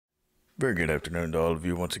Very good afternoon to all of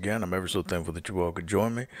you once again. I'm ever so thankful that you all could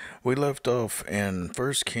join me. We left off in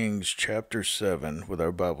First Kings chapter 7 with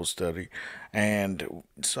our Bible study, and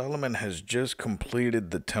Solomon has just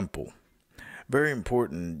completed the temple. Very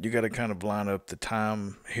important. You got to kind of line up the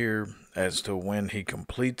time here as to when he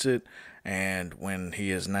completes it and when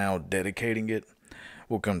he is now dedicating it.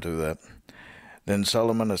 We'll come to that. Then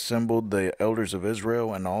Solomon assembled the elders of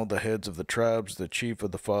Israel and all the heads of the tribes, the chief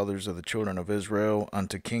of the fathers of the children of Israel,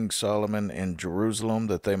 unto King Solomon in Jerusalem,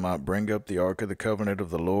 that they might bring up the ark of the covenant of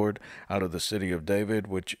the Lord out of the city of David,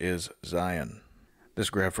 which is Zion. This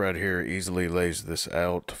graph right here easily lays this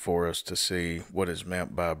out for us to see what is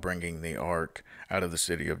meant by bringing the ark out of the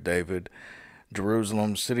city of David.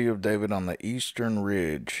 Jerusalem, city of David on the eastern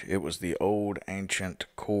ridge. It was the old ancient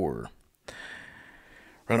core.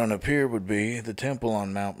 Right on up here would be the temple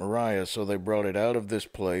on Mount Moriah, so they brought it out of this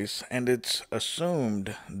place, and it's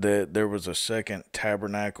assumed that there was a second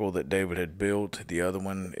tabernacle that David had built. The other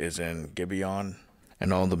one is in Gibeon.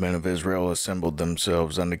 And all the men of Israel assembled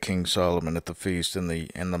themselves unto King Solomon at the feast in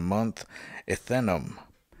the month Ethanim,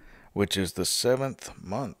 which is the 7th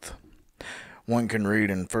month. One can read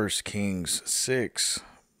in 1 Kings 6,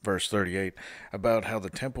 verse 38, about how the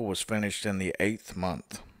temple was finished in the 8th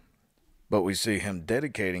month. But we see him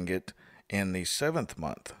dedicating it in the 7th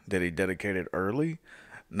month. Did he dedicate it early?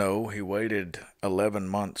 No, he waited 11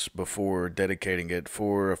 months before dedicating it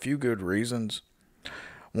for a few good reasons.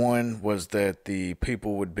 One was that the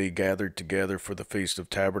people would be gathered together for the Feast of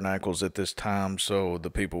Tabernacles at this time, so the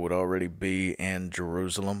people would already be in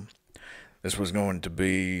Jerusalem. This was going to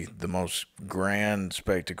be the most grand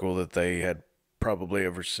spectacle that they had probably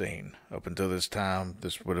ever seen. Up until this time,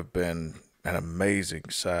 this would have been an amazing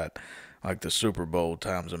sight, like the Super Bowl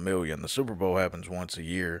times a million. The Super Bowl happens once a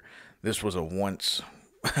year. This was a once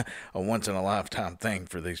in a lifetime thing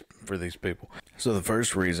for these people. So the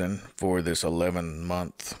first reason for this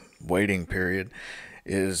 11-month waiting period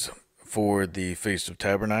is for the Feast of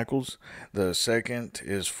Tabernacles. The second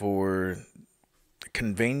is for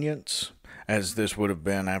convenience, as this would have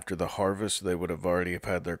been after the harvest. They would have already have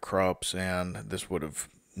had their crops, and this would have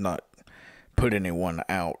not put anyone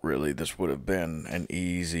out, really. This would have been an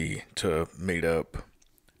easy to meet up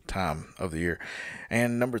time of the year.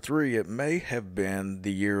 And number 3, it may have been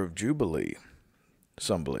the year of Jubilee,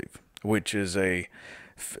 some believe, which is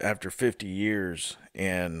after 50 years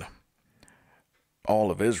in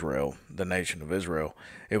all of Israel, the nation of Israel,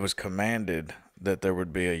 it was commanded that there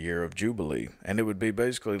would be a year of Jubilee. And it would be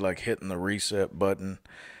basically like hitting the reset button.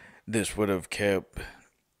 This would have kept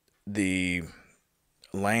the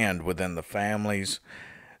land within the families.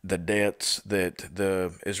 The debts that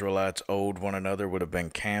the Israelites owed one another would have been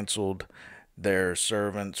canceled. Their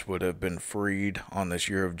servants would have been freed on this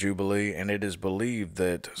year of Jubilee. And it is believed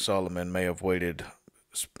that Solomon may have waited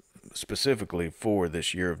specifically for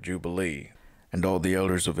this year of Jubilee. And all the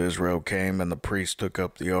elders of Israel came, and the priests took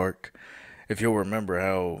up the ark. If you'll remember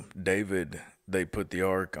how they put the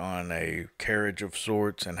ark on a carriage of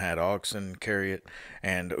sorts and had oxen carry it,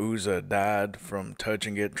 and Uzzah died from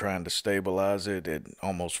touching it, trying to stabilize it. It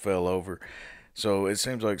almost fell over. So it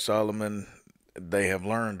seems like Solomon, they have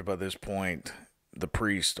learned by this point, the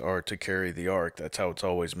priests are to carry the ark. That's how it's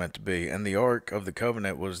always meant to be. And the ark of the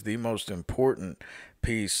covenant was the most important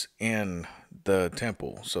piece in the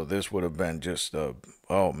temple. So this would have been just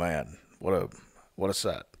oh man, what a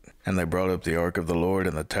sight. And they brought up the ark of the Lord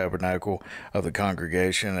in the tabernacle of the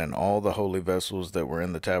congregation, and all the holy vessels that were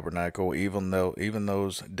in the tabernacle, even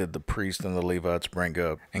those did the priests and the Levites bring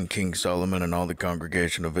up. And King Solomon and all the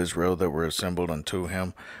congregation of Israel that were assembled unto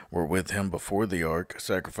him were with him before the ark,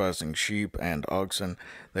 sacrificing sheep and oxen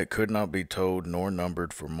that could not be told nor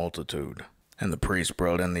numbered for multitude. And the priest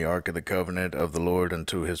brought in the ark of the covenant of the Lord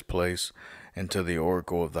unto his place, into the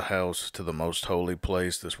oracle of the house, to the most holy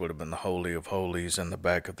place. This would have been the Holy of Holies in the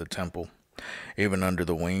back of the temple, even under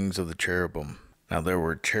the wings of the cherubim. Now there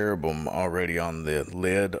were cherubim already on the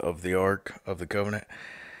lid of the ark of the covenant,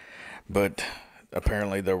 but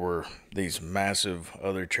apparently there were these massive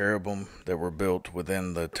other cherubim that were built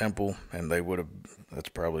within the temple, and that's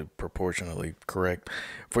probably proportionally correct.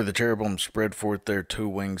 For the cherubim spread forth their 2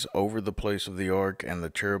 wings over the place of the ark, and the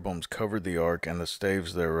cherubims covered the ark and the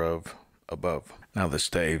staves thereof above. Now the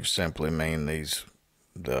staves simply mean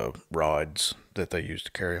the rods that they used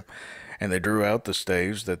to carry them. And they drew out the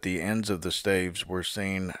staves, that the ends of the staves were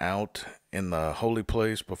seen out in the holy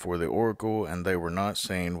place before the oracle, and they were not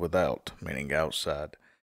seen without, meaning outside.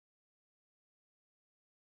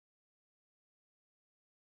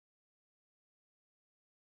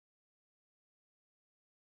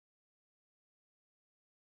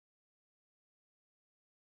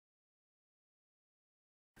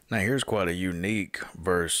 Now, here's quite a unique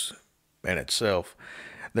verse in itself.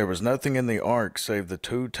 There was nothing in the ark save the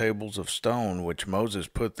 2 tables of stone which Moses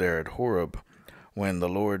put there at Horeb, when the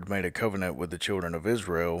Lord made a covenant with the children of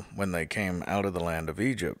Israel when they came out of the land of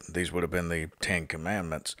Egypt. These would have been the 10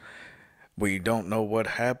 Commandments. We don't know what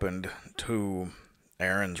happened to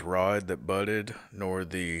Aaron's rod that budded, nor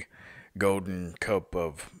the golden cup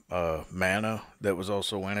of manna that was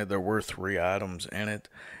also in it. There were 3 items in it,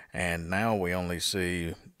 and now we only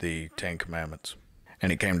see the 10 Commandments.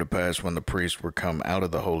 And it came to pass when the priests were come out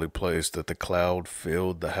of the holy place that the cloud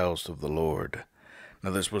filled the house of the Lord. Now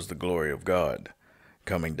this was the glory of God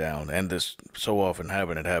coming down, and this so often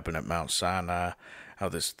happened. It happened at Mount Sinai, how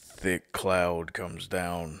this thick cloud comes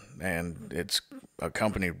down, and it's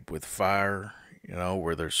accompanied with fire.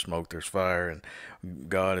 Where there's smoke, there's fire, and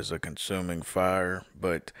God is a consuming fire.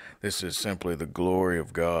 But this is simply the glory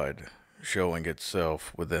of God showing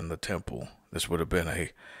itself within the temple. This would have been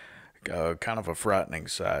a kind of a frightening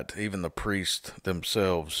sight. Even the priests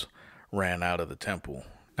themselves ran out of the temple.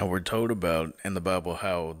 Now, we're told about in the Bible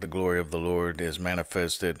how the glory of the Lord is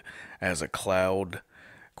manifested as a cloud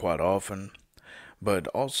quite often, but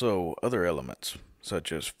also other elements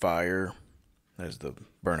such as fire, as the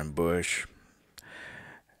burning bush,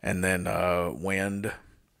 and then wind,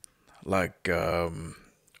 like the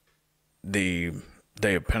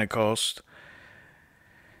day of Pentecost.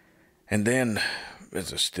 And then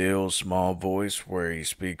there's a still small voice where he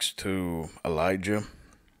speaks to Elijah.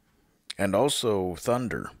 And also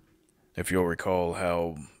thunder. If you'll recall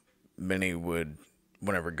how many would,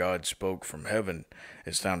 whenever God spoke from heaven,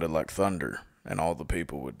 it sounded like thunder, and all the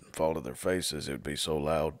people would fall to their faces. It would be so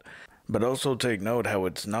loud. But also take note how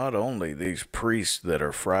it's not only these priests that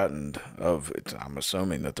are frightened of it. I'm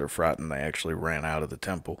assuming that they're frightened. They actually ran out of the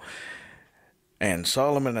temple. And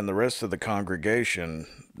Solomon and the rest of the congregation,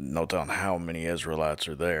 no telling how many Israelites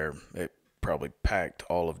are there. It probably packed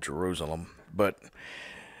all of Jerusalem. But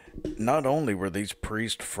not only were these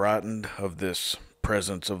priests frightened of this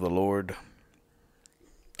presence of the Lord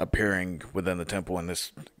appearing within the temple in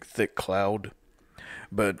this thick cloud,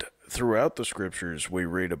 but throughout the scriptures we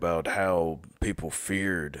read about how people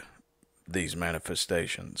feared these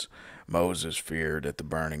manifestations. Moses feared at the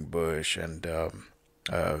burning bush, and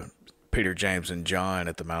Peter, James, and John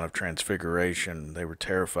at the Mount of Transfiguration, they were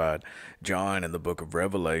terrified. John in the book of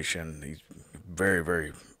Revelation, he's very,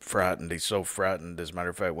 very frightened. He's so frightened, as a matter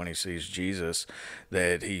of fact, when he sees Jesus,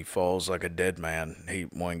 that he falls like a dead man.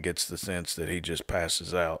 One gets the sense that he just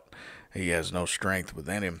passes out. He has no strength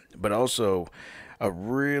within him. But also, a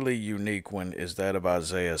really unique one is that of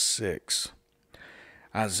Isaiah 6.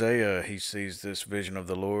 Isaiah, he sees this vision of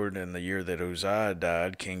the Lord in the year that Uzziah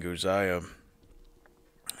died, King Uzziah.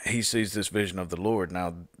 He sees this vision of the Lord.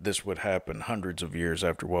 Now, this would happen hundreds of years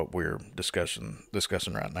after what we're discussing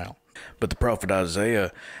right now. But the prophet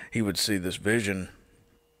Isaiah, he would see this vision,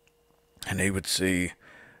 and he would see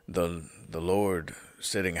the Lord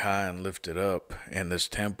sitting high and lifted up in this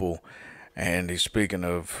temple, and he's speaking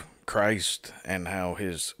of Christ and how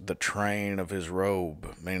the train of his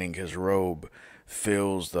robe, meaning his robe,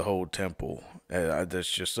 fills the whole temple.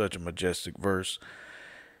 That's just such a majestic verse.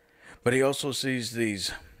 But he also sees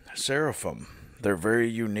these seraphim. They're very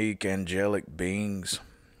unique, angelic beings.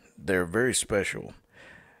 They're very special.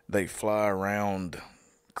 They fly around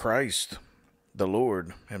Christ, the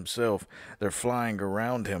Lord himself. They're flying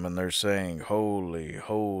around him, and they're saying, "Holy,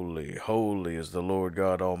 holy, holy is the Lord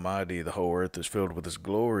God Almighty. The whole earth is filled with his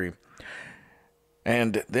glory."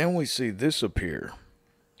 And then we see this appear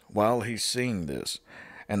while he's seeing this.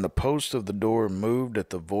 And the post of the door moved at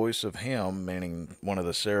the voice of him, meaning one of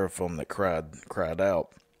the seraphim that cried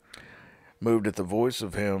out, moved at the voice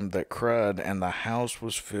of him that cried, and the house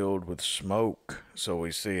was filled with smoke. So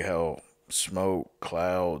we see how smoke,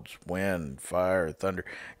 clouds, wind, fire, thunder,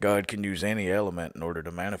 God can use any element in order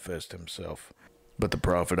to manifest himself. But the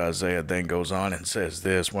prophet Isaiah then goes on and says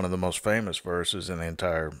this, one of the most famous verses in the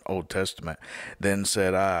entire Old Testament. "Then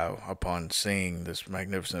said I," upon seeing this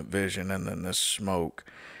magnificent vision and then this smoke,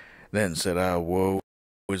 "then said I, woe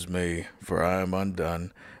is me, for I am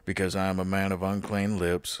undone, because I am a man of unclean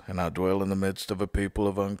lips, and I dwell in the midst of a people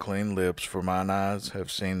of unclean lips, for mine eyes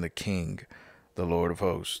have seen the King, the Lord of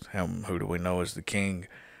hosts." Who do we know as the King?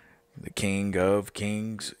 The King of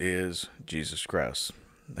kings is Jesus Christ,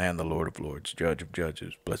 and the Lord of lords, Judge of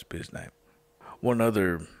judges. Blessed be his name. One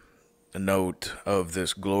other note of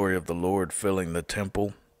this glory of the Lord filling the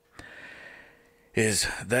temple is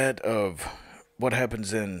that of what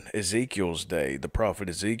happens in Ezekiel's day, the prophet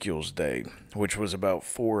Ezekiel's day, which was about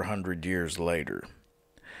 400 years later.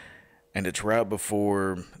 And it's right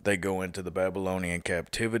before they go into the Babylonian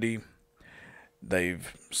captivity.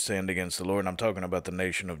 they've sinned against the Lord. And I'm talking about the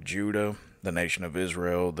nation of Judah, the nation of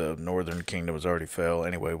Israel. The northern kingdom has already fell.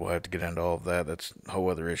 Anyway, we'll have to get into all of that. That's a whole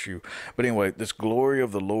other issue. But anyway, this glory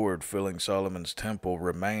of the Lord filling Solomon's temple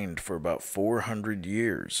remained for about 400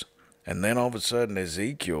 years. And then all of a sudden,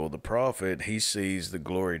 Ezekiel, the prophet, he sees the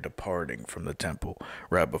glory departing from the temple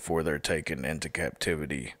right before they're taken into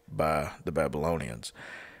captivity by the Babylonians.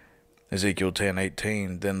 Ezekiel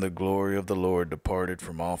 10:18, then the glory of the Lord departed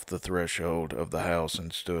from off the threshold of the house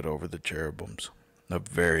and stood over the cherubims. A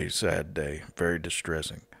very sad day, very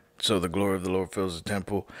distressing. So the glory of the Lord fills the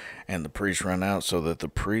temple, and the priests run out, so that the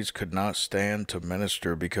priests could not stand to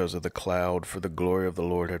minister because of the cloud, for the glory of the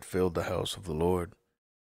Lord had filled the house of the Lord.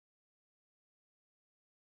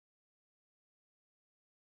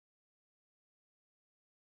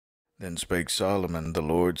 Then spake Solomon, the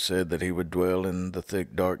Lord said that he would dwell in the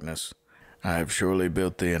thick darkness. I have surely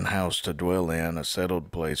built thee an house to dwell in, a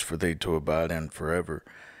settled place for thee to abide in forever.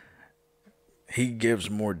 He gives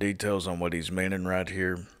more details on what he's meaning right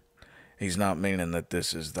here. He's not meaning that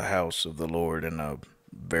this is the house of the Lord in a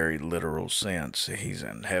very literal sense. He's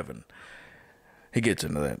in heaven. He gets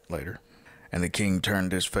into that later. And the king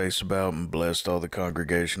turned his face about and blessed all the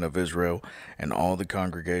congregation of Israel, and all the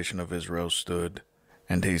congregation of Israel stood.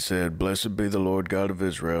 And he said, Blessed be the Lord God of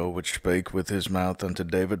Israel, which spake with his mouth unto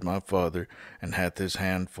David my father, and hath his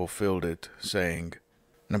hand fulfilled it, saying.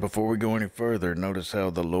 Now before we go any further, notice how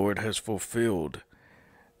the Lord has fulfilled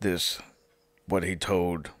this, what he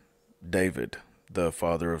told David, the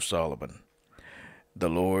father of Solomon. The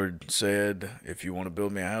Lord said, if you want to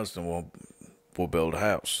build me a house, then we'll build a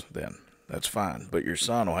house then. That's fine. But your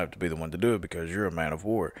son will have to be the one to do it because you're a man of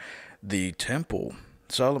war. The temple,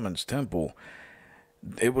 Solomon's temple,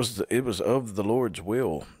 it was of the Lord's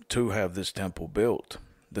will to have this temple built.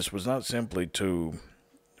 This was not simply to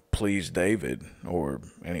please David or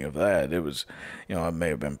any of that. It was, I may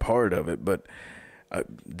have been part of it, but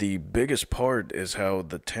the biggest part is how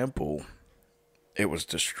the temple, it was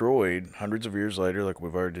destroyed hundreds of years later, like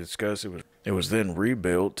we've already discussed. It was then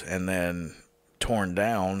rebuilt and then torn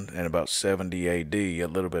down in about 70 AD, a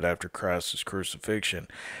little bit after Christ's crucifixion.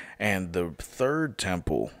 And the third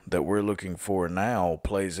temple that we're looking for now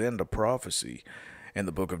plays into prophecy. In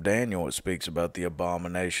the book of Daniel, it speaks about the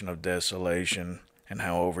abomination of desolation and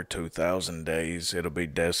how over 2,000 days it'll be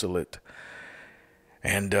desolate.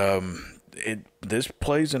 And this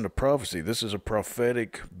plays into prophecy. This is a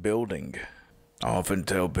prophetic building. I often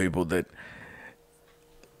tell people that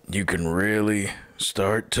you can really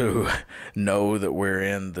start to know that we're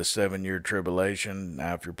in the 7-year tribulation.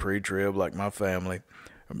 Now, if you're pre-trib, like my family,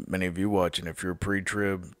 many of you watching, if you're a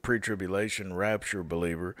pre-tribulation rapture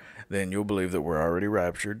believer, then you'll believe that we're already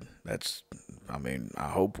raptured. I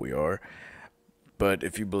hope we are. But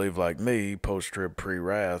if you believe like me, post-trib,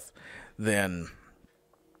 pre-wrath, then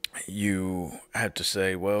you have to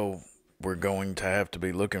say, well, we're going to have to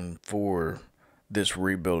be looking for this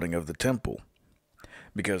rebuilding of the temple,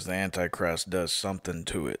 because the Antichrist does something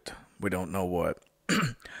to it. We don't know what.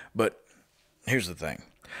 But here's the thing.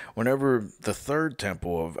 Whenever the third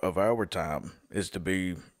temple of our time is to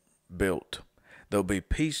be built, there'll be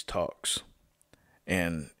peace talks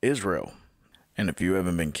in Israel. And if you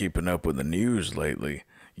haven't been keeping up with the news lately,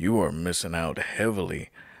 you are missing out heavily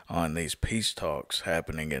on these peace talks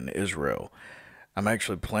happening in Israel. I'm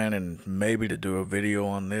actually planning maybe to do a video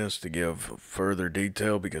on this to give further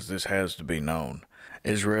detail, because this has to be known.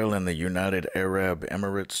 Israel and the United Arab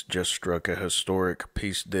Emirates just struck a historic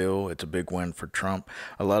peace deal. It's a big win for Trump.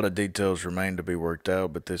 A lot of details remain to be worked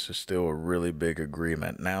out, but this is still a really big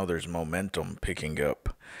agreement. Now there's momentum picking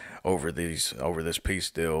up over this peace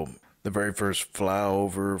deal. The very first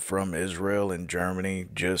flyover from Israel and Germany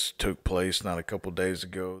just took place not a couple days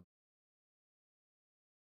ago.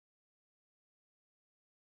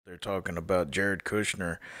 They're talking about Jared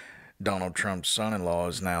Kushner, Donald Trump's son-in-law,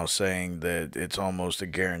 is now saying that it's almost a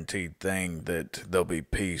guaranteed thing that there'll be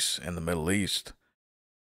peace in the Middle East.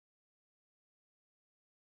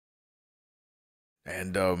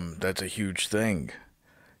 And that's a huge thing.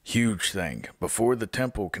 Huge thing. Before the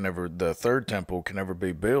third temple can ever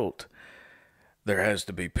be built, there has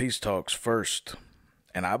to be peace talks first.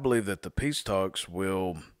 And I believe that the peace talks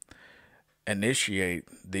will initiate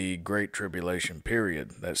the Great Tribulation period,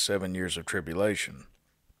 that 7 years of tribulation.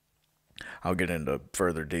 I'll get into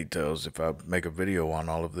further details if I make a video on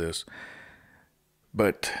all of this.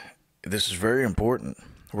 But this is very important.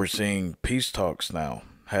 We're seeing peace talks now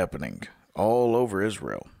happening all over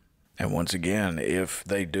Israel. And once again, if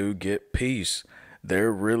they do get peace,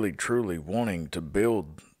 they're really truly wanting to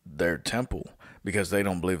build their temple, because they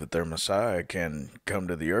don't believe that their Messiah can come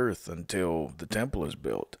to the earth until the temple is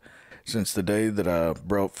built. Since the day that I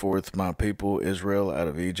brought forth my people Israel out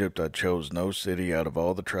of Egypt, I chose no city out of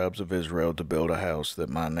all the tribes of Israel to build a house that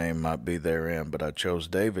my name might be therein, but I chose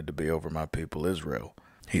David to be over my people Israel.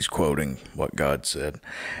 He's quoting what God said.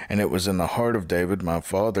 And it was in the heart of David my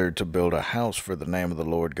father to build a house for the name of the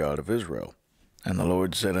Lord God of Israel. And the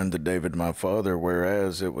Lord said unto David my father,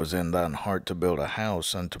 whereas it was in thine heart to build a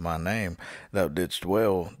house unto my name, thou didst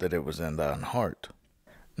well that it was in thine heart.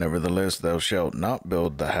 Nevertheless, thou shalt not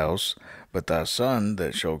build the house, but thy son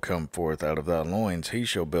that shall come forth out of thy loins, he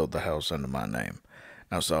shall build the house unto my name.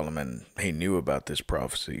 Now Solomon, he knew about this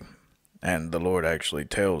prophecy, and the Lord actually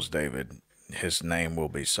tells David his name will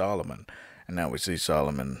be Solomon. And now we see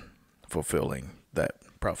Solomon fulfilling that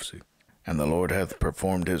prophecy. And the Lord hath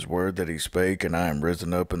performed his word that he spake, and I am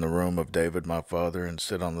risen up in the room of David my father, and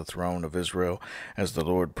sit on the throne of Israel, as the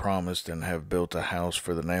Lord promised, and have built a house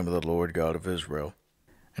for the name of the Lord God of Israel.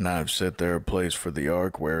 And I have set there a place for the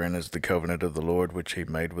ark, wherein is the covenant of the Lord, which he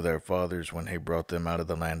made with our fathers when he brought them out of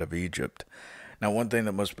the land of Egypt. Now, one thing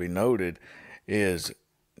that must be noted is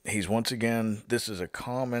he's once again, this is a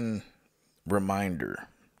common reminder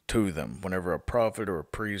to them whenever a prophet or a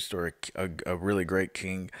priest or a really great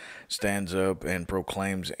king stands up and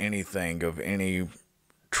proclaims anything of any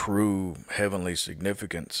true heavenly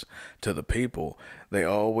significance to the people. They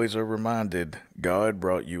always are reminded God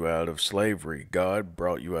brought you out of slavery. God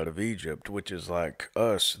brought you out of Egypt, which is like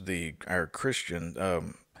us, our Christian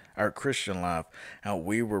life, how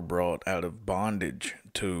we were brought out of bondage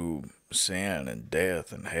to sin and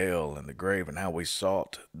death and hell and the grave, and how we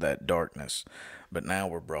sought that darkness. But now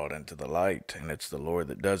we're brought into the light, and it's the Lord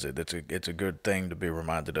that does it. It's a good thing to be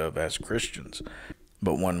reminded of as Christians.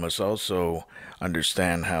 But one must also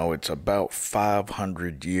understand how it's about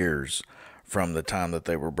 500 years from the time that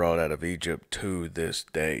they were brought out of Egypt to this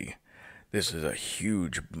day. This is a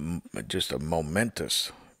huge, just a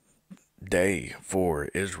momentous day for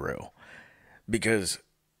Israel. Because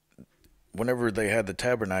whenever they had the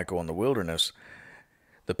tabernacle in the wilderness,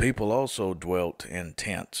 the people also dwelt in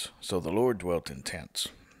tents. So the Lord dwelt in tents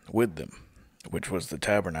with them, which was the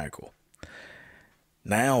tabernacle.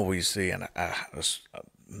 Now we see a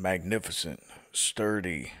magnificent,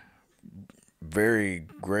 sturdy, very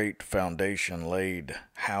great foundation laid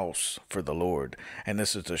house for the Lord. And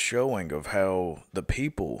this is a showing of how the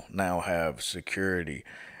people now have security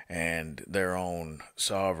and their own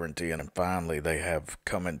sovereignty, and finally they have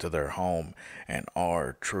come into their home and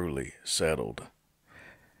are truly settled.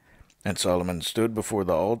 And Solomon stood before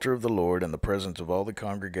the altar of the Lord in the presence of all the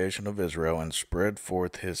congregation of Israel, and spread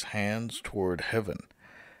forth his hands toward heaven.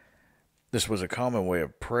 This was a common way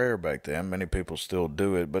of prayer back then. Many people still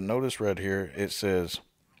do it. But notice right here, it says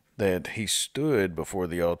that he stood before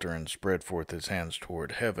the altar and spread forth his hands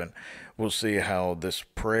toward heaven. We'll see how this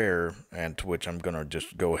prayer, and to which I'm going to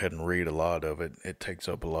just go ahead and read a lot of it. It takes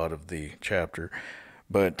up a lot of the chapter.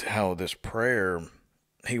 But how this prayer,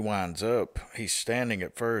 he winds up, he's standing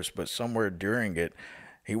at first, but somewhere during it,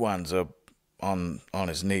 he winds up on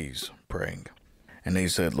his knees praying. And he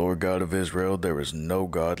said, Lord God of Israel, there is no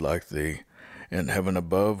God like thee, in heaven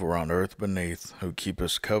above or on earth beneath, who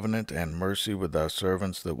keepest covenant and mercy with thy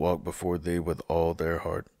servants that walk before thee with all their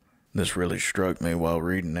heart. This really struck me while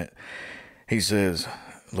reading it. He says,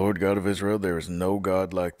 Lord God of Israel, there is no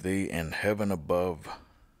God like thee in heaven above.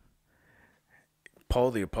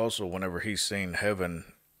 Paul the Apostle, whenever he's seen heaven,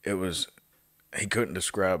 he couldn't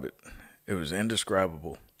describe it. It was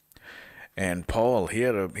indescribable. And Paul, he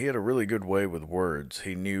had a really good way with words.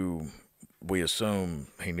 We assume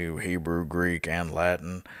he knew Hebrew, Greek, and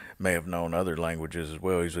Latin, may have known other languages as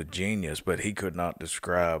well. He's a genius, but he could not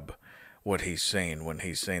describe what he's seen when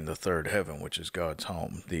he's seen the third heaven, which is God's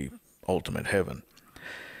home, the ultimate heaven.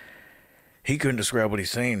 He couldn't describe what he's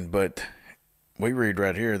seen, but we read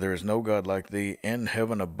right here, there is no God like thee in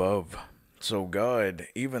heaven above. So God,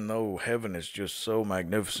 even though heaven is just so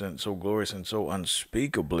magnificent, so glorious, and so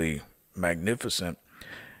unspeakably magnificent,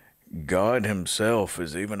 God himself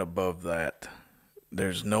is even above that.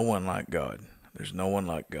 There's no one like God. There's no one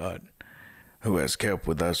like God, who has kept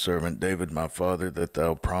with thy servant David my father that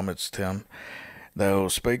thou promised him. Thou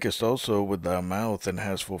spakest also with thy mouth, and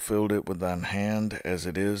hast fulfilled it with thine hand, as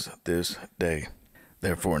it is this day.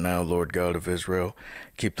 Therefore now, Lord God of Israel,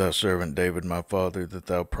 keep thy servant David my father that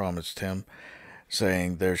thou promised him,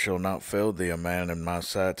 saying, there shall not fail thee a man in my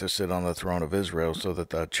sight to sit on the throne of Israel, so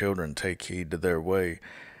that thy children take heed to their way,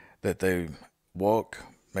 that they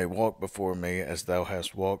may walk before me as thou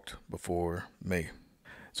hast walked before me.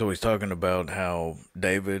 So he's talking about how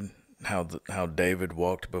David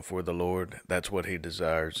walked before the Lord. That's what he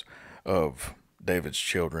desires of David's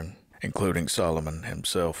children, including Solomon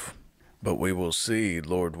himself. But we will see,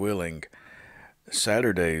 Lord willing,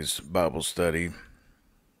 Saturday's Bible study,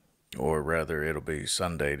 or rather, it'll be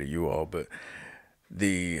Sunday to you all, but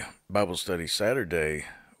the Bible study Saturday,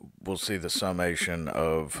 we'll see the summation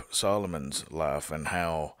of Solomon's life and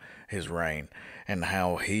how his reign and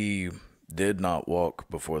how he did not walk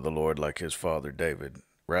before the Lord like his father David.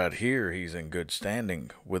 Right here, he's in good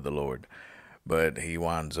standing with the Lord, but he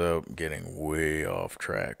winds up getting way off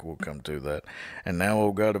track. We'll come to that. And now,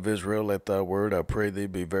 O God of Israel, let thy word, I pray thee,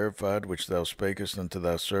 be verified, which thou spakest unto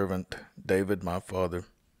thy servant David my father.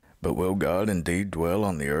 But will God indeed dwell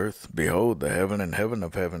on the earth? Behold, the heaven and heaven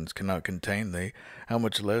of heavens cannot contain thee, how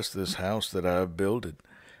much less this house that I have builded.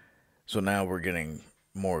 So now we're getting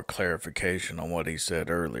more clarification on what he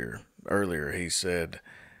said earlier. Earlier he said,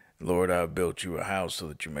 Lord, I have built you a house so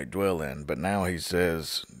that you may dwell in. But now he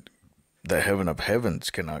says, the heaven of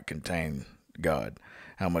heavens cannot contain God,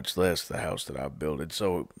 how much less the house that I've builded.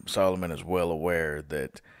 So Solomon is well aware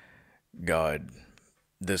that God,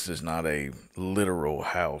 this is not a literal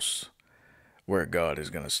house where God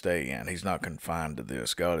is going to stay in. He's not confined to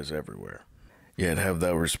this. God is everywhere. Yet have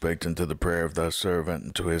thou respect unto the prayer of thy servant,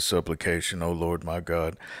 and to his supplication, O Lord my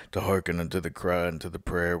God, to hearken unto the cry and to the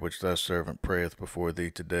prayer which thy servant prayeth before thee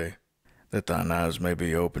today. That thine eyes may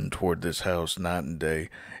be opened toward this house night and day,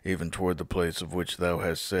 even toward the place of which thou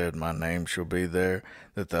hast said, my name shall be there,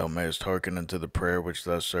 that thou mayest hearken unto the prayer which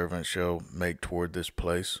thy servant shall make toward this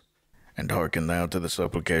place. And hearken thou to the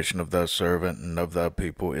supplication of thy servant and of thy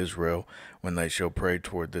people Israel, when they shall pray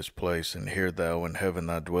toward this place, and hear thou in heaven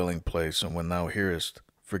thy dwelling place, and when thou hearest,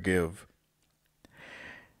 forgive.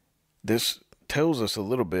 This tells us a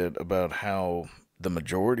little bit about how the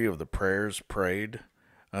majority of the prayers prayed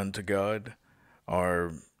unto God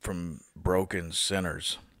are from broken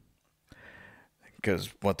sinners, because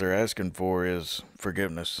what they're asking for is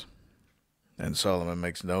forgiveness. And Solomon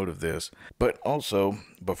makes note of this. But also,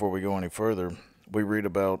 before we go any further, we read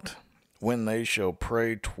about when they shall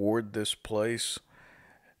pray toward this place,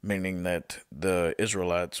 meaning that the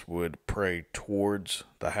Israelites would pray towards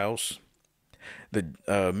the house.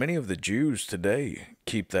 Many of the Jews today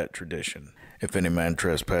keep that tradition. If any man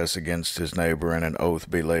trespass against his neighbor, and an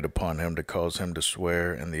oath be laid upon him to cause him to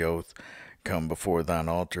swear, and the oath come before thine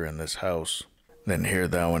altar in this house, then hear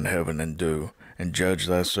thou in heaven and do, and judge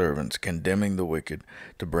thy servants, condemning the wicked,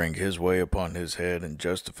 to bring his way upon his head, and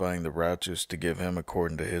justifying the righteous, to give him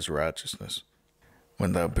according to his righteousness.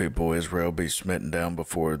 When thy people Israel be smitten down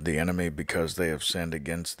before the enemy, because they have sinned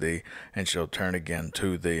against thee, and shall turn again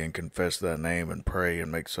to thee, and confess thy name, and pray,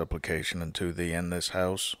 and make supplication unto thee in this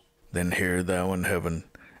house, then hear thou in heaven,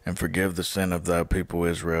 and forgive the sin of thy people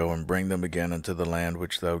Israel, and bring them again into the land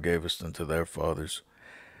which thou gavest unto their fathers.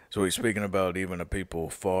 So he's speaking about even a people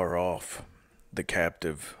far off, the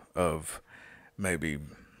captive of maybe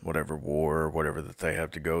whatever war or whatever that they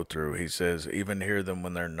have to go through. He says, even hear them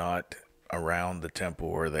when they're not around the temple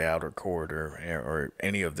or the outer court or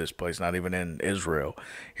any of this place, not even in Israel.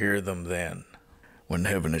 Hear them then, when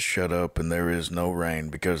heaven is shut up and there is no rain,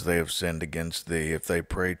 because they have sinned against thee. If they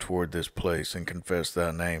pray toward this place and confess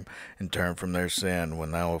thy name and turn from their sin,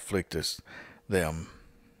 when thou afflictest them.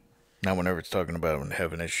 Now, whenever it's talking about when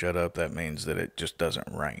heaven is shut up, that means that it just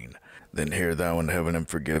doesn't rain. Then hear thou in heaven, and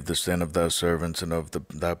forgive the sin of thy servants and of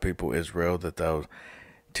thy people Israel, that thou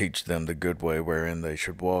teach them the good way wherein they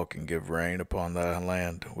should walk, and give rain upon thy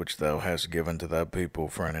land, which thou hast given to thy people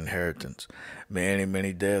for an inheritance.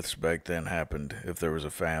 Many deaths back then happened if there was a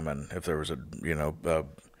famine, if there was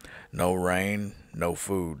no rain, no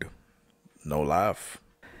food, no life.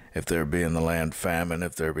 If there be in the land famine,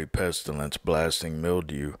 if there be pestilence, blasting,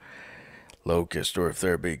 mildew, locust, or if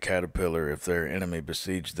there be caterpillar, if their enemy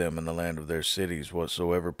besiege them in the land of their cities,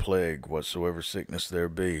 whatsoever plague, whatsoever sickness there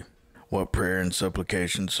be, what prayer and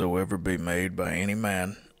supplication soever be made by any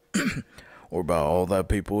man, or by all thy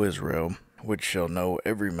people Israel, which shall know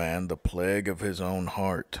every man the plague of his own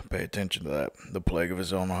heart. Pay attention to that. The plague of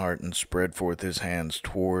his own heart, and spread forth his hands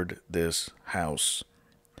toward this house.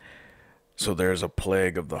 So there's a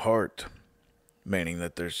plague of the heart, meaning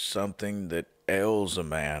that there's something that ails a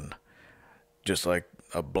man, just like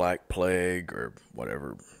a black plague or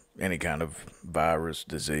whatever, any kind of virus,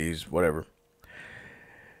 disease, whatever.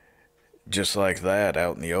 Just like that,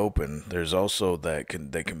 out in the open, there's also they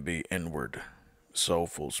can be inward,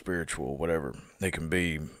 soulful, spiritual, whatever. They can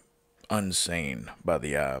be unseen by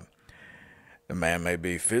the eye. The man may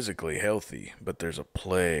be physically healthy, but there's a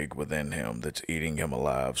plague within him that's eating him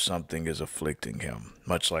alive. Something is afflicting him,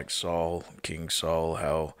 much like Saul, King Saul,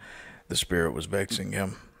 how the spirit was vexing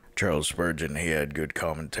him. Charles Spurgeon, he had good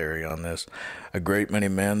commentary on this. A great many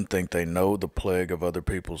men think they know the plague of other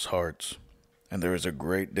people's hearts, and there is a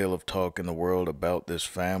great deal of talk in the world about this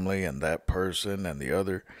family and that person and the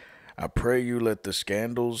other. I pray you let the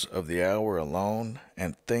scandals of the hour alone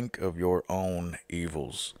and think of your own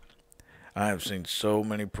evils. I have seen so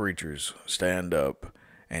many preachers stand up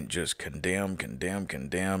and just condemn, condemn,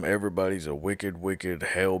 condemn. Everybody's a wicked, wicked,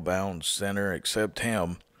 hell-bound sinner except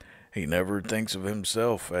him. He never thinks of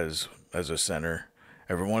himself as a sinner.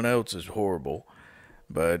 Everyone else is horrible,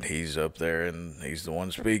 but he's up there and he's the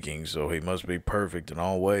one speaking, so he must be perfect in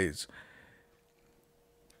all ways.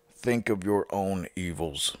 Think of your own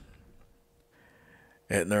evils.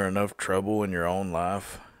 Isn't there enough trouble in your own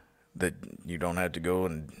life that you don't have to go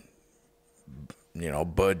and,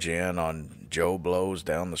 budge in on Joe Blows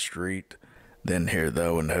down the street? Then hear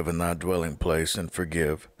thou in heaven thy dwelling place, and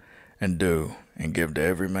forgive, and do, and give to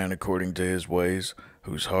every man according to his ways,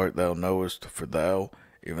 whose heart thou knowest, for thou,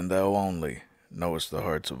 even thou only, knowest the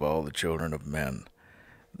hearts of all the children of men.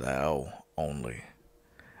 Thou only.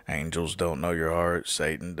 Angels don't know your heart.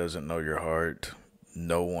 Satan doesn't know your heart.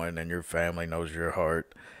 No one in your family knows your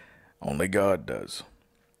heart. Only God does,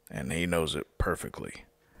 and he knows it perfectly,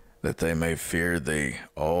 that they may fear thee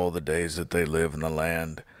all the days that they live in the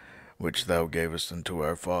land which thou gavest unto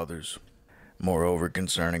our fathers. Moreover,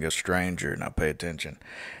 concerning a stranger, now pay attention,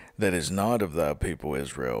 that is not of thy people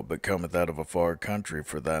Israel, but cometh out of a far country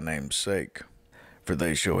for thy name's sake. For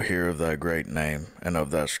they shall hear of thy great name, and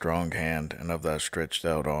of thy strong hand, and of thy stretched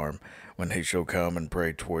out arm, when he shall come and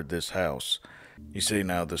pray toward this house. You see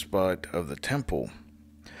now the spot of the temple,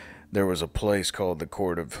 there was a place called the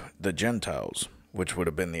court of the Gentiles, which would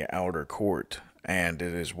have been the outer court, and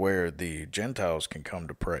it is where the Gentiles can come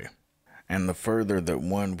to pray. And the further that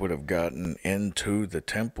one would have gotten into the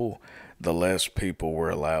temple, the less people were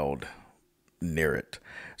allowed near it.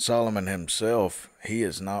 Solomon himself, he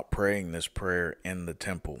is not praying this prayer in the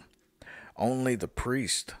temple. Only the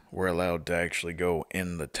priests were allowed to actually go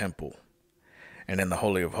in the temple. And in the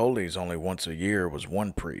Holy of Holies, only once a year was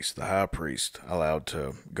one priest, the high priest, allowed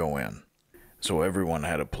to go in. So everyone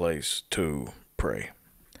had a place to pray.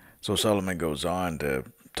 So Solomon goes on to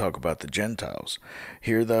talk about the Gentiles.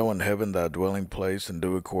 Hear thou in heaven thy dwelling place, and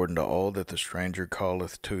do according to all that the stranger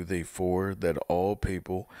calleth to thee for, that all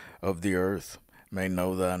people of the earth may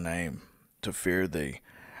know thy name, to fear thee,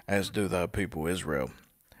 as do thy people Israel,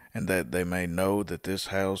 and that they may know that this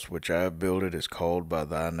house which I have builded is called by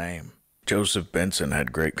thy name. Joseph Benson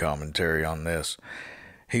had great commentary on this.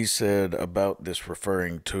 He said about this,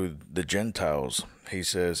 referring to the Gentiles, he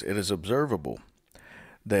says, it is observable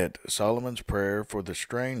that Solomon's prayer for the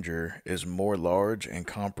stranger is more large and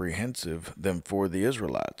comprehensive than for the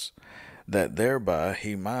Israelites, that thereby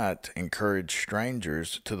he might encourage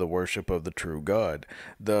strangers to the worship of the true God.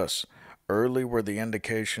 Thus, early were the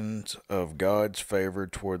indications of God's favor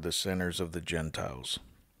toward the sinners of the Gentiles.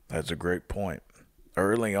 That's a great point.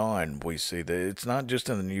 Early on, we see that it's not just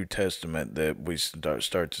in the New Testament that we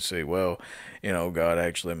start to see, well, God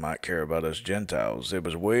actually might care about us Gentiles. It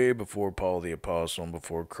was way before Paul the Apostle and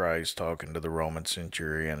before Christ talking to the Roman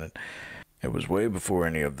centurion. And it was way before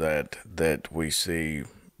any of that we see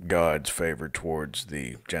God's favor towards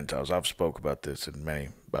the Gentiles. I've spoke about this in many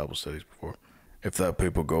Bible studies before. If thy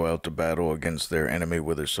people go out to battle against their enemy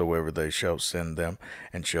whithersoever they shall send them,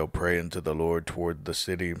 and shall pray unto the Lord toward the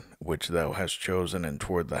city which thou hast chosen, and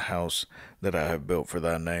toward the house that I have built for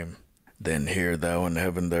thy name, then hear thou in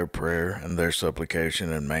heaven their prayer and their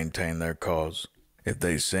supplication, and maintain their cause. If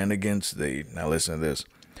they sin against thee, now listen to this,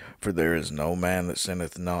 for there is no man that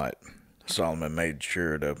sinneth not. Solomon made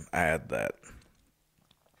sure to add that.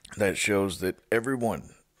 That shows that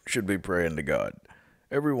everyone should be praying to God.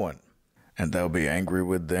 Everyone. And thou be angry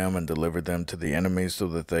with them, and deliver them to the enemy, so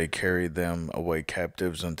that they carry them away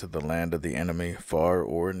captives unto the land of the enemy, far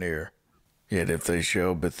or near. Yet if they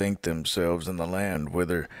shall bethink themselves in the land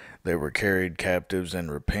whither they were carried captives, and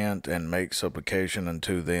repent, and make supplication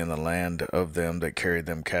unto thee in the land of them that carried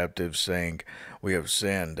them captives, saying, we have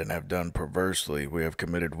sinned, and have done perversely, we have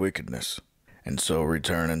committed wickedness, and so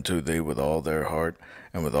return unto thee with all their heart,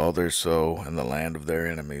 and with all their soul, in the land of their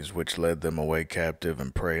enemies, which led them away captive,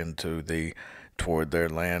 and pray unto thee toward their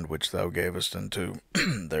land which thou gavest unto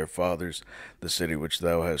their fathers, the city which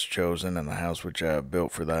thou hast chosen, and the house which I have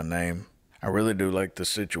built for thy name. I really do like the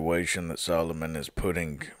situation that Solomon is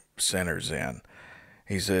putting sinners in.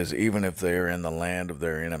 He says, even if they are in the land of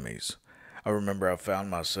their enemies. I remember I found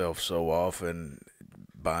myself so often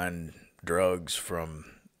buying drugs from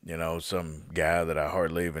some guy that I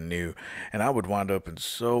hardly even knew. And I would wind up in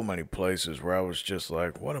so many places where I was just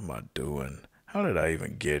like, what am I doing? How did I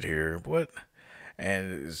even get here? What?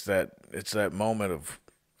 And it's that moment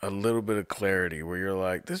a little bit of clarity where you're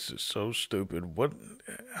like, this is so stupid. What,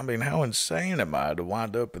 I mean, how insane am I to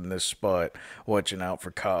wind up in this spot watching out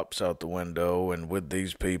for cops out the window and with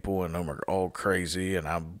these people and them are all crazy and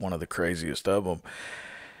I'm one of the craziest of them.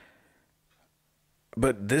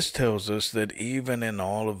 But this tells us that even in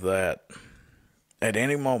all of that, at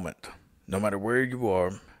any moment, no matter where you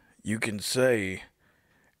are, you can say,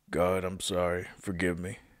 God, I'm sorry, forgive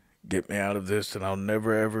me, get me out of this, and I'll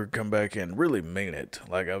never ever come back in. Really mean it.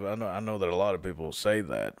 Like I know that a lot of people say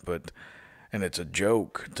that, but and it's a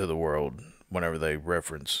joke to the world whenever they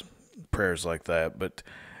reference prayers like that. But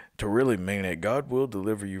to really mean it, God will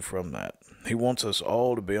deliver you from that. He wants us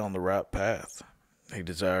all to be on the right path. He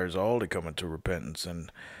desires all to come into repentance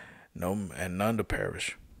and none to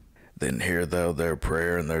perish. Then hear thou their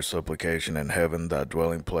prayer and their supplication in heaven, thy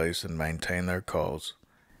dwelling place, and maintain their cause.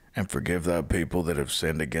 And forgive thy people that have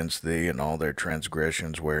sinned against thee, and all their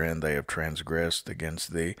transgressions wherein they have transgressed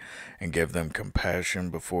against thee, and give them compassion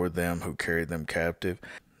before them who carried them captive,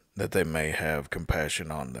 that they may have compassion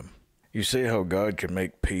on them. You see how God can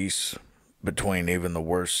make peace between even the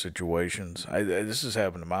worst situations? This has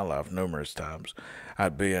happened in my life numerous times.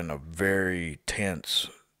 I'd be in a very tense,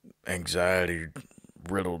 anxiety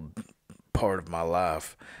riddled part of my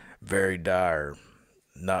life, very dire,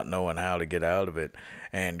 not knowing how to get out of it,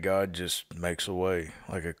 and God just makes a way,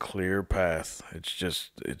 like a clear path.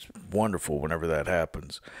 It's wonderful whenever that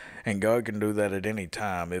happens, and God can do that at any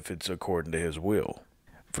time if it's according to his will.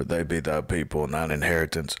 For they be thy people and thine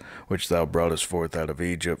inheritance, which thou broughtest forth out of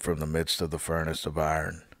Egypt from the midst of the furnace of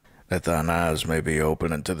iron, that thine eyes may be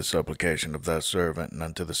open unto the supplication of thy servant, and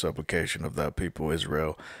unto the supplication of thy people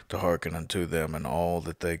Israel, to hearken unto them in all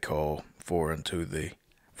that they call for unto thee.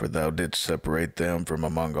 For thou didst separate them from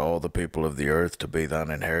among all the people of the earth to be thine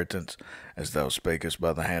inheritance, as thou spakest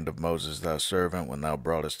by the hand of Moses thy servant, when thou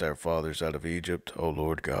broughtest our fathers out of Egypt, O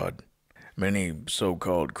Lord God. Many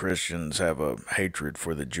so-called Christians have a hatred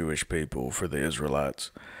for the Jewish people, for the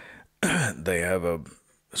Israelites. They have a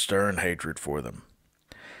stern hatred for them.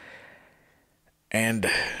 And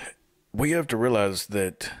we have to realize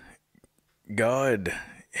that God,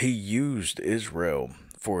 he used Israel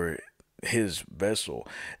for his vessel.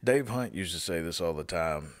 Dave Hunt used to say this all the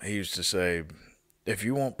time. He used to say, if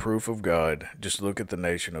you want proof of God, just look at the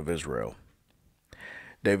nation of Israel.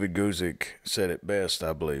 David Guzik said it best,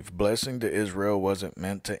 I believe. Blessing to Israel wasn't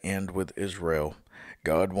meant to end with Israel.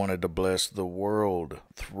 God wanted to bless the world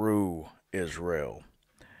through Israel.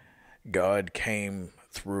 God came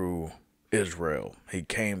through Israel. He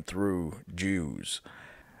came through Jews.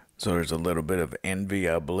 So there's a little bit of envy,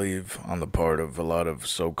 I believe, on the part of a lot of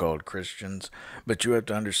so-called Christians. But you have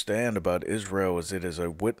to understand about Israel as it is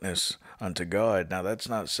a witness unto God. Now, that's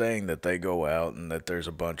not saying that they go out and that there's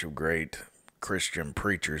a bunch of great Christian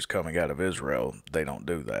preachers coming out of Israel. They don't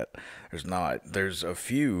do that. There's not. There's a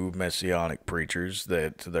few messianic preachers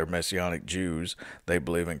that they're messianic Jews. They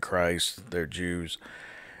believe in Christ. They're Jews.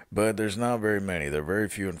 But there's not very many. They're very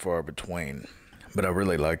few and far between. But I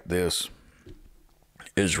really like this.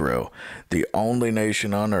 Israel, the only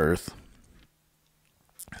nation on earth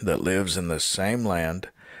that lives in the same land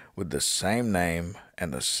with the same name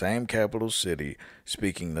and the same capital city,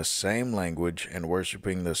 speaking the same language and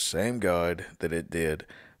worshiping the same God that it did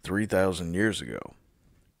 3,000 years ago.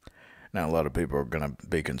 Now, a lot of people are going to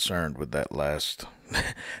be concerned with that last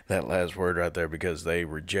that last word right there because they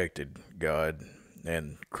rejected God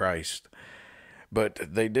and Christ. But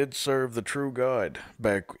they did serve the true God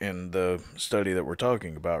back in the study that we're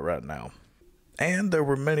talking about right now. And there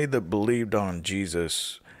were many that believed on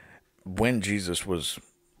Jesus when Jesus was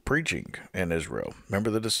preaching in Israel. Remember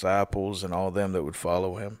the disciples and all them that would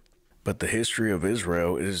follow him? But the history of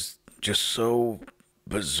Israel is just so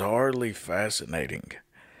bizarrely fascinating.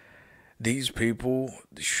 These people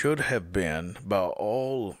should have been, by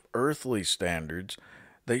all earthly standards,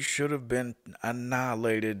 they should have been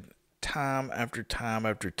annihilated time after time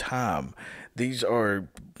after time. These are,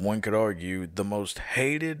 one could argue, the most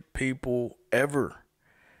hated people ever.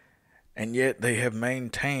 And yet they have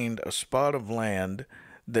maintained a spot of land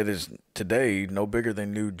that is today no bigger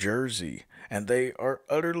than New Jersey. And they are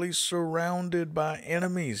utterly surrounded by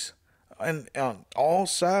enemies. And on all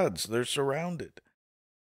sides, they're surrounded.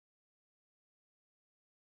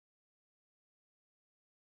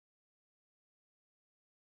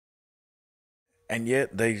 And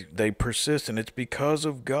yet they persist, and it's because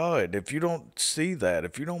of God. If you don't see that,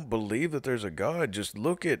 if you don't believe that there's a God, just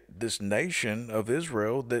look at this nation of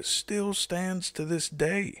Israel that still stands to this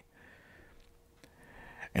day.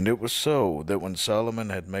 And it was so that when Solomon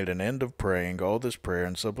had made an end of praying all this prayer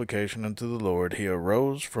and supplication unto the Lord, he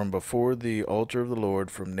arose from before the altar of the Lord,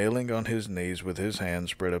 from kneeling on his knees with his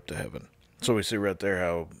hands spread up to heaven. So we see right there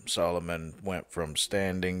how Solomon went from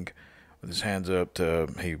standing with his hands up to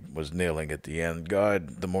he was kneeling at the end.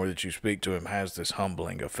 God, the more that you speak to him, has this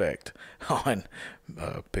humbling effect on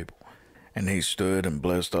people. And he stood and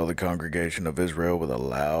blessed all the congregation of Israel with a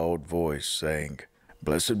loud voice, saying,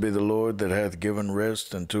 Blessed be the Lord that hath given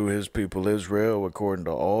rest unto his people Israel, according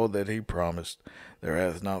to all that he promised. There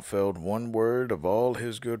hath not failed one word of all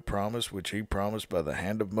his good promise, which he promised by the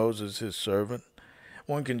hand of Moses his servant.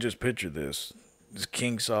 One can just picture this. This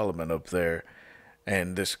King Solomon up there,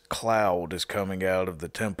 and this cloud is coming out of the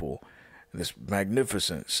temple, this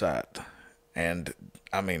magnificent sight. And,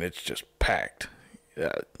 I mean, it's just packed.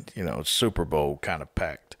 Super Bowl kind of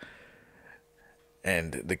packed.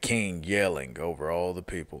 And the king yelling over all the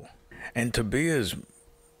people. And to be as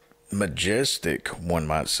majestic, one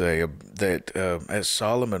might say, that as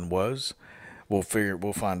Solomon was, we'll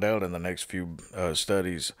find out in the next few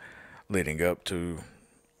studies leading up to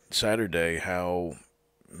Saturday how,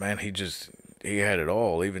 man, he had it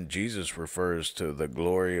all. Even Jesus refers to the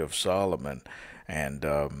glory of Solomon and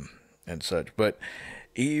such. But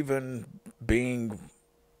even being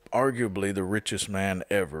arguably the richest man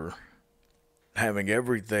ever, having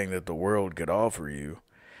everything that the world could offer you,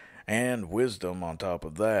 and wisdom on top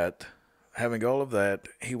of that, having all of that,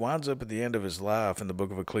 he winds up at the end of his life in the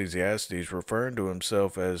book of Ecclesiastes referring to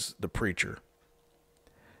himself as the preacher.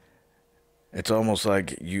 It's almost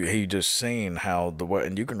like he just seen how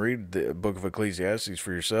and you can read the book of Ecclesiastes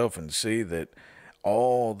for yourself and see that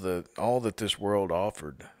all that this world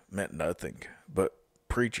offered meant nothing but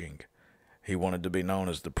preaching. He wanted to be known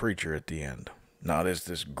as the preacher at the end, not as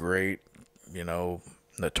this great,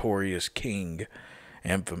 notorious king,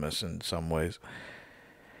 infamous in some ways,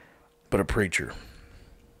 but a preacher.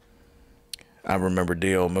 I remember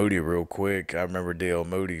D.L. Moody real quick. I remember D.L.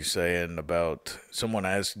 Moody saying about, someone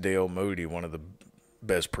asked D.L. Moody, one of the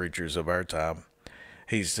best preachers of our time,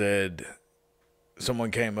 he said,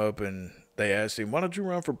 someone came up and they asked him, why don't you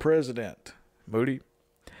run for president, Moody?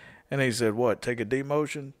 And he said, what, take a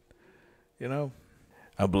demotion?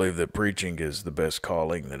 I believe that preaching is the best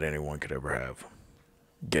calling that anyone could ever have.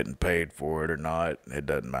 Getting paid for it or not, it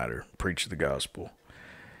doesn't matter. Preach the gospel.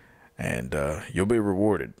 And you'll be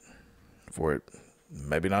rewarded for it.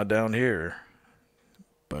 Maybe not down here,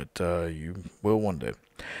 but you will one day.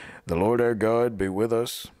 The Lord our God be with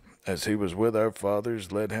us, as he was with our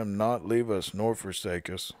fathers. Let him not leave us nor forsake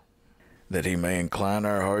us, that he may incline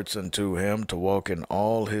our hearts unto him, to walk in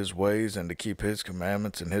all his ways, and to keep his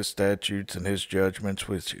commandments and his statutes and his judgments,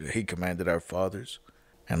 which he commanded our fathers.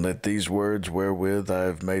 And let these words wherewith I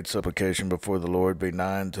have made supplication before the Lord be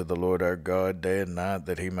nigh unto the Lord our God day and night,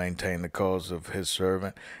 that he maintain the cause of his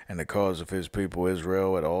servant and the cause of his people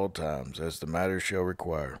Israel at all times, as the matter shall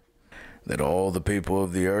require. That all the people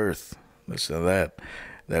of the earth, listen to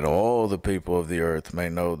that all the people of the earth may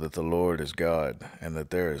know that the Lord is God, and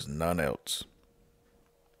that there is none else.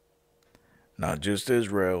 Not just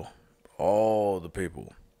Israel, all the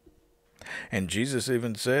people. And Jesus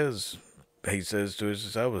even says, he says to his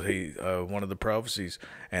disciples, one of the prophecies,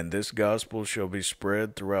 and this gospel shall be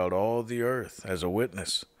spread throughout all the earth as a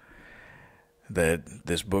witness that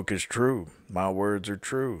this book is true, my words are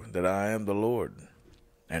true, that I am the Lord.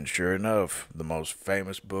 And sure enough, the most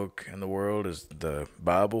famous book in the world is the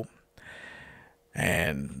Bible.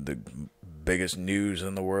 And the biggest news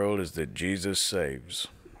in the world is that Jesus saves.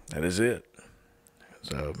 That is it.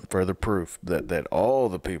 So further proof that all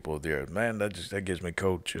the people of the earth, man, that gives me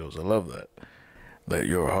cold chills. I love that. Let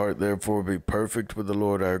your heart therefore be perfect with the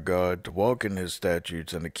Lord our God, to walk in his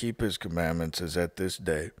statutes and to keep his commandments as at this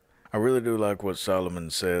day. I really do like what Solomon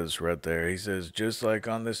says right there. He says, just like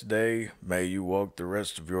on this day, may you walk the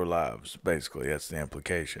rest of your lives. Basically, that's the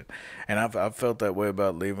implication. And I've felt that way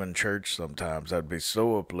about leaving church sometimes. I'd be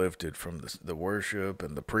so uplifted from the worship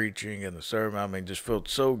and the preaching and the sermon. I mean, just felt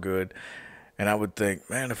so good. And I would think,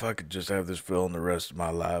 man, if I could just have this feeling the rest of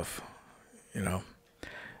my life,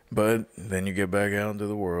 But then you get back out into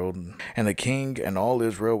the world. And the king and all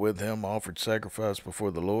Israel with him offered sacrifice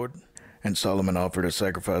before the Lord. And Solomon offered a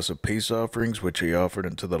sacrifice of peace offerings, which he offered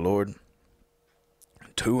unto the Lord,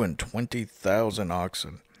 22,000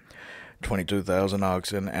 oxen, 22,000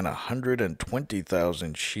 oxen, and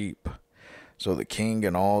 120,000 sheep. So the king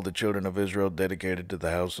and all the children of Israel dedicated to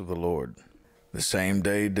the house of the Lord. The same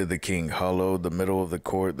day did the king hollow the middle of the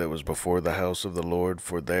court that was before the house of the Lord,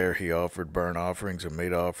 for there he offered burnt offerings and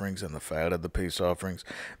meat offerings and the fat of the peace offerings,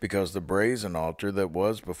 because the brazen altar that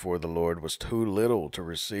was before the Lord was too little to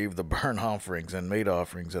receive the burnt offerings and meat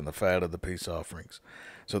offerings and the fat of the peace offerings.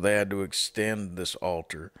 So they had to extend this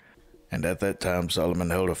altar. And at that time Solomon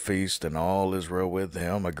held a feast, and all Israel with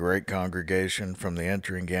him, a great congregation, from the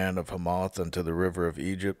entering in of Hamath unto the river of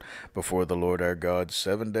Egypt, before the Lord our God,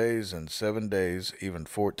 7 days and 7 days, even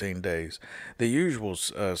 14 days. The usual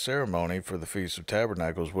ceremony for the Feast of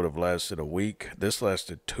Tabernacles would have lasted a week. This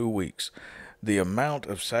lasted 2 weeks. The amount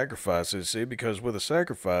of sacrifices, see, because with a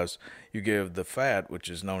sacrifice, you give the fat, which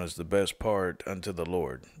is known as the best part, unto the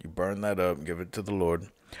Lord. You burn that up and give it to the Lord.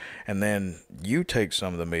 And then you take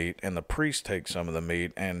some of the meat, and the priest takes some of the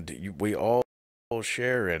meat, and we all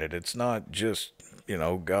share in it. It's not just,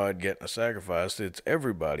 God getting a sacrifice. It's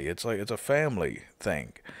everybody. It's like it's a family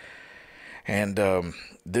thing. And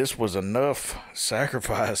this was enough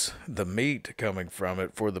sacrifice, the meat coming from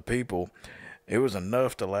it for the people. It was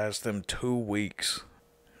enough to last them 2 weeks.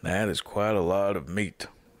 That is quite a lot of meat,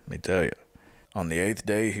 let me tell you. On the 8th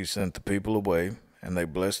day he sent the people away, and they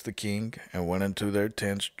blessed the king, and went into their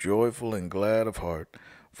tents joyful and glad of heart,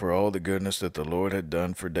 for all the goodness that the Lord had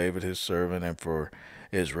done for David his servant, and for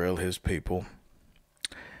Israel his people.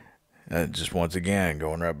 And just once again,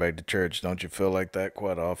 going right back to church, don't you feel like that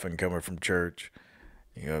quite often coming from church?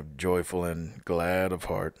 Joyful and glad of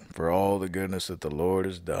heart, for all the goodness that the Lord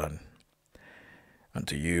has done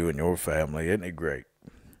unto you and your family. Isn't it great?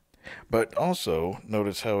 But also,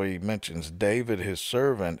 notice how he mentions David his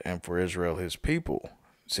servant and for Israel his people.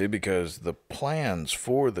 See, because the plans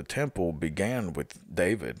for the temple began with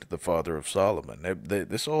David, the father of Solomon.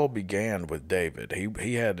 This all began with David.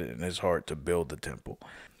 He had it in his heart to build the temple,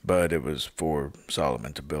 but it was for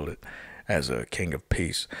Solomon to build it as a king of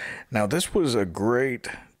peace. Now, this was a great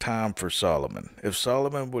time for Solomon. If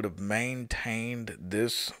Solomon would have maintained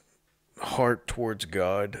this heart towards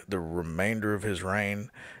God the remainder of his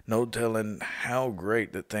reign, no telling how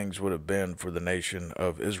great that things would have been for the nation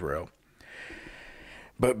of Israel.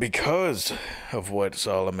 But because of what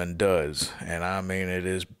Solomon does, and I mean it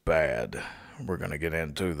is bad, we're going to get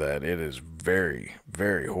into that. It is very,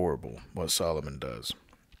 very horrible what Solomon does.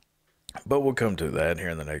 But we'll come to that here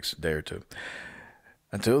in the next day or two.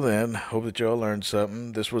 Until then, hope that y'all learned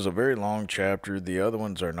something. This was a very long chapter. The other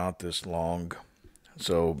ones are not this long,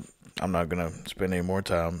 so I'm not going to spend any more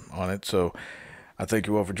time on it. So I thank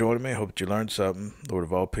you all for joining me. I hope that you learned something. Lord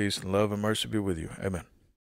of all peace and love and mercy be with you. Amen.